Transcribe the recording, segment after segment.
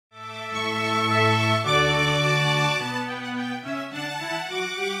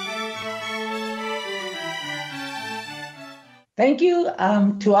Thank you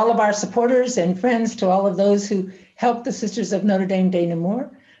to all of our supporters and friends, to all of those who helped the Sisters of Notre Dame de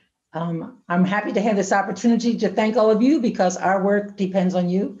Namur. I'm happy to have this opportunity to thank all of you because our work depends on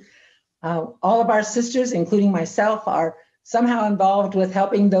you. All of our sisters, including myself, are somehow involved with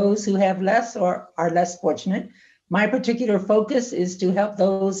helping those who have less or are less fortunate. My particular focus is to help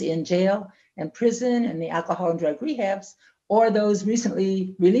those in jail and prison and the alcohol and drug rehabs, or those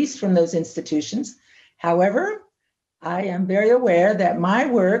recently released from those institutions. However, I am very aware that my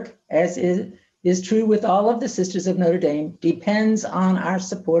work, as is true with all of the Sisters of Notre Dame, depends on our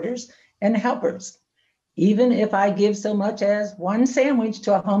supporters and helpers. Even if I give so much as one sandwich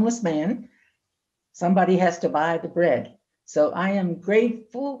to a homeless man, somebody has to buy the bread. So I am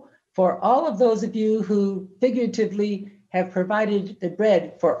grateful for all of those of you who figuratively have provided the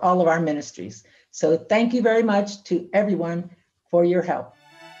bread for all of our ministries. So thank you very much to everyone for your help.